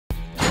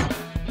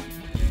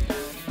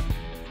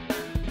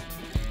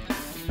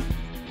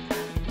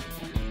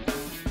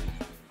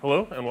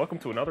Hello and welcome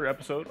to another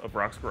episode of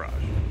RHOX Garage.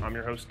 I'm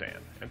your host Dan,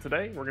 and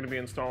today we're going to be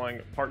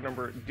installing part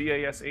number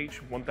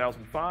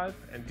DASH-1005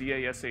 and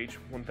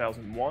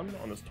DASH-1001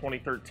 on this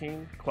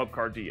 2013 Club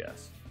Car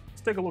DS. Let's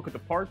take a look at the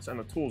parts and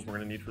the tools we're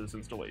going to need for this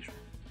installation.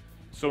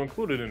 So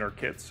included in our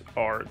kits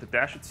are the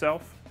dash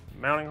itself,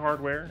 mounting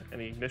hardware,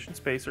 and the ignition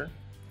spacer,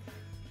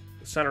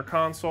 the center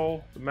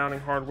console, the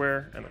mounting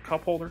hardware, and the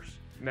cup holders.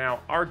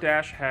 Now, our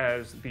dash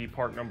has the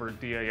part number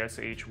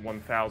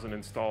DASH-1000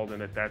 installed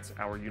in it. That's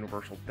our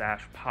universal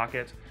dash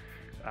pocket.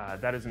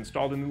 That is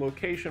installed in the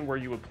location where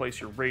you would place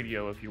your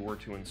radio if you were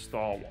to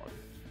install one.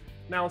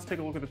 Now let's take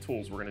a look at the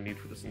tools we're going to need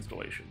for this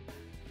installation.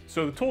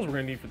 So the tools we're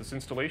going to need for this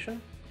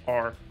installation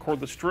are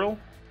cordless drill,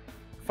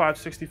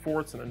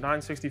 5/64 and a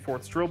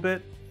 9/64 drill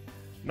bit,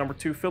 number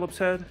 2 Phillips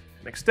head,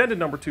 an extended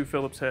number 2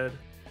 Phillips head,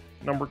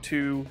 number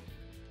 2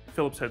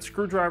 Phillips head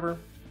screwdriver,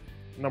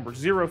 number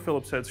 0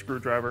 Phillips head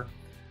screwdriver,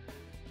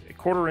 a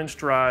 1/4 inch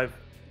drive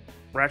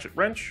ratchet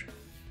wrench,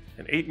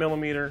 an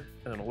 8mm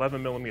and an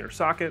 11mm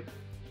socket,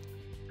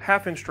 a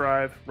 1/2 inch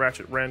drive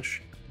ratchet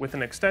wrench with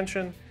an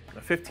extension, and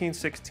a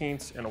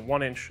 15/16 and a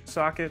 1 inch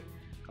socket,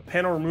 a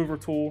panel remover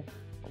tool,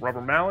 a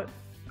rubber mallet,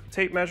 a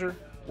tape measure,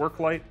 work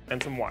light,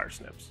 and some wire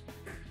snips.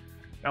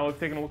 Now that we've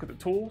taken a look at the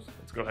tools,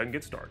 let's go ahead and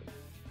get started.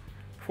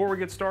 Before we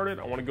get started,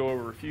 I want to go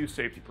over a few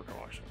safety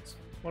precautions.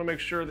 I want to make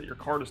sure that your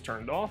cart is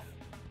turned off,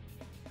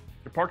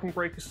 your parking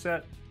brake is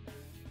set,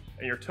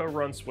 and your tow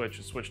run switch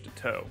is switched to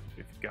tow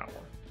if you've got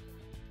one.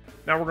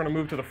 Now we're going to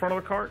move to the front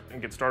of the cart and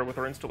get started with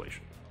our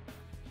installation.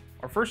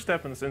 Our first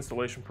step in this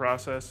installation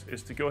process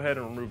is to go ahead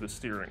and remove the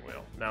steering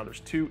wheel. Now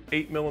there's 2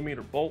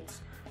 8mm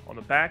bolts on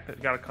the back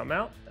that got to come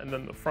out, and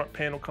then the front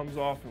panel comes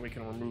off and we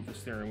can remove the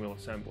steering wheel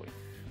assembly.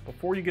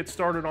 Before you get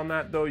started on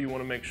that though, you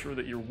want to make sure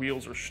that your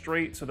wheels are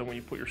straight so that when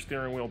you put your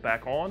steering wheel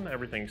back on,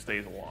 everything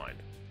stays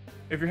aligned.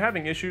 If you're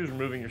having issues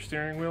removing your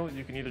steering wheel,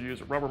 you can either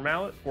use a rubber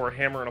mallet or a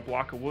hammer and a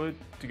block of wood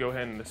to go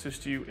ahead and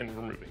assist you in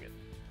removing it.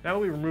 Now that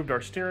we've removed our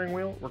steering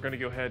wheel, we're going to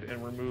go ahead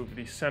and remove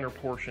the center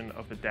portion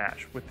of the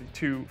dash with the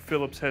 2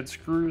 Phillips head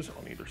screws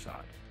on either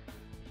side.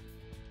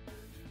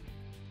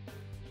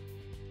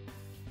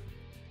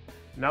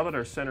 Now that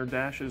our center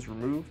dash is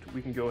removed,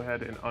 we can go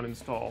ahead and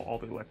uninstall all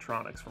the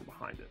electronics from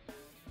behind it.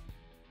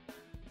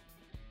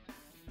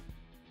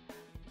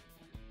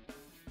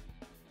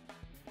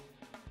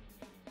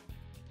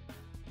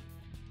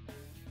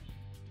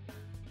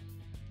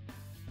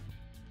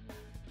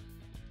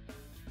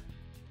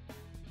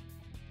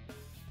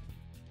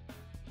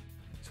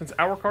 Since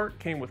our cart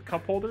came with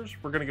cup holders,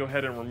 we're going to go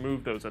ahead and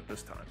remove those at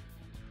this time.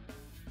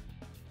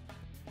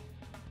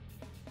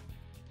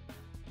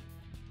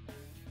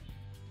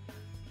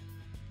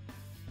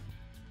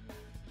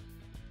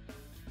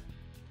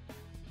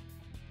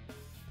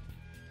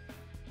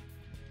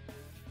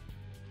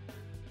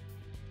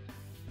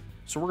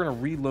 So we're going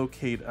to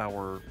relocate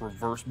our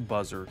reverse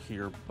buzzer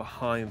here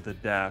behind the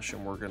dash,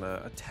 and we're going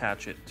to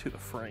attach it to the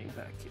frame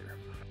back here.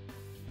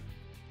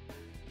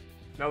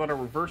 Now that our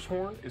reverse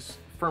horn is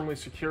firmly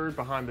secured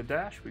behind the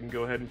dash, we can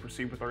go ahead and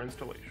proceed with our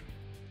installation.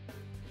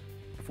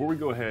 Before we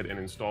go ahead and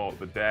install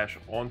the dash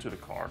onto the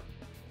car,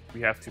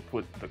 we have to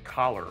put the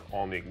collar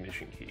on the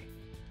ignition key.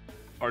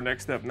 Our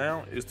next step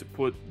now is to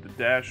put the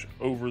dash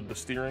over the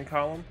steering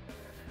column.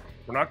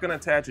 We're not going to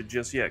attach it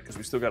just yet because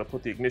we still got to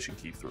put the ignition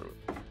key through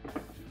it.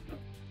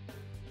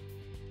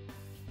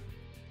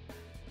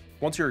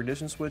 Once your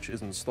ignition switch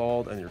is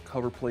installed and your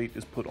cover plate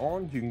is put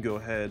on, you can go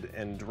ahead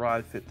and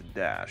dry fit the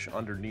dash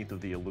underneath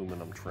of the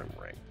aluminum trim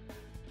ring.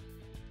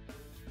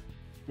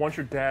 Once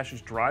your dash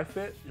is dry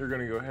fit, you're going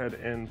to go ahead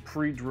and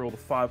pre-drill the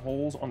 5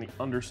 holes on the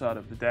underside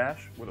of the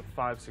dash with a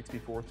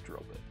 5/64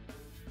 drill bit.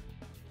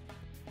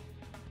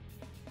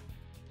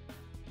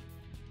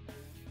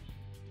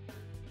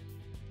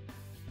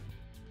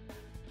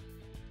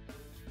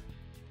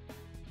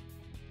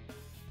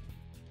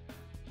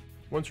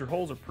 Once your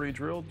holes are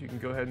pre-drilled, you can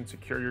go ahead and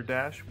secure your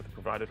dash with the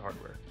provided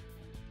hardware.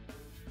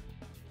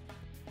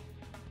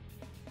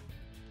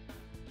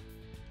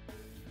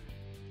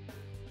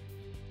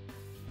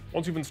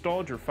 Once you've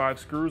installed your 5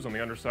 screws on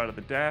the underside of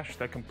the dash,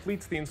 that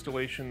completes the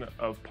installation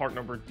of part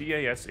number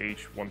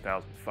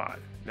DASH-1005.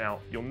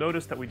 Now, you'll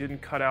notice that we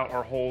didn't cut out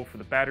our hole for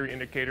the battery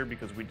indicator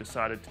because we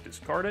decided to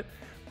discard it,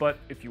 but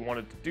if you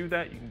wanted to do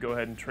that, you can go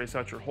ahead and trace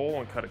out your hole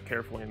and cut it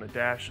carefully in the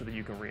dash so that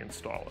you can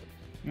reinstall it.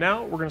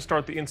 Now we're going to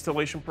start the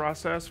installation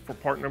process for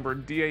part number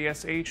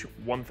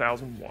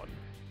DASH-1001.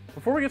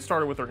 Before we get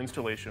started with our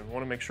installation, we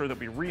want to make sure that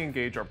we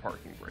re-engage our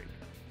parking brake.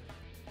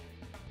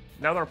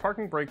 Now that our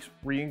parking brake's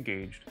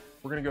re-engaged,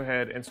 we're going to go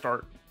ahead and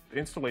start the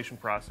installation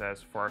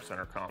process for our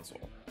center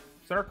console.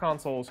 Center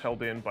console is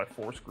held in by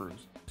 4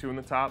 screws, 2 in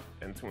the top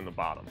and 2 in the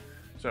bottom.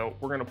 So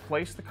we're going to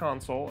place the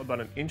console about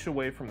 1 inch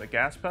away from the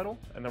gas pedal,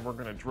 and then we're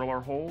going to drill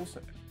our holes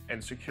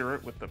and secure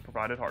it with the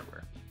provided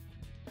hardware.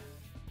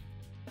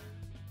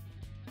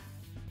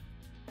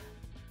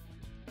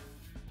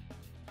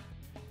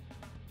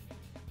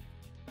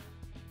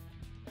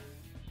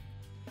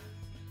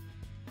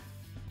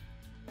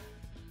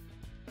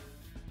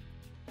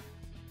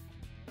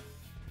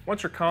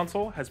 Once your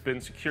console has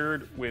been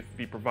secured with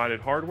the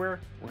provided hardware,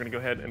 we're going to go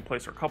ahead and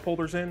place our cup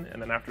holders in,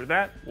 and then after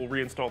that, we'll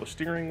reinstall the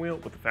steering wheel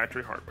with the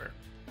factory hardware.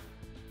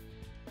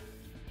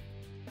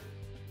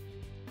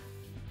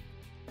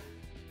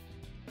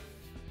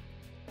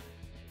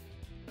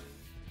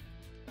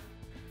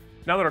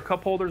 Now that our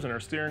cup holders and our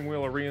steering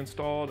wheel are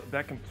reinstalled,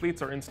 that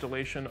completes our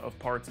installation of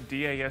parts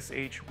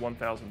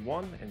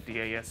DASH-1001 and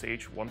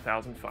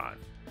DASH-1005.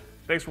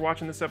 Thanks for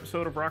watching this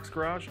episode of RHOX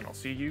Garage, and I'll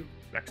see you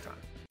next time.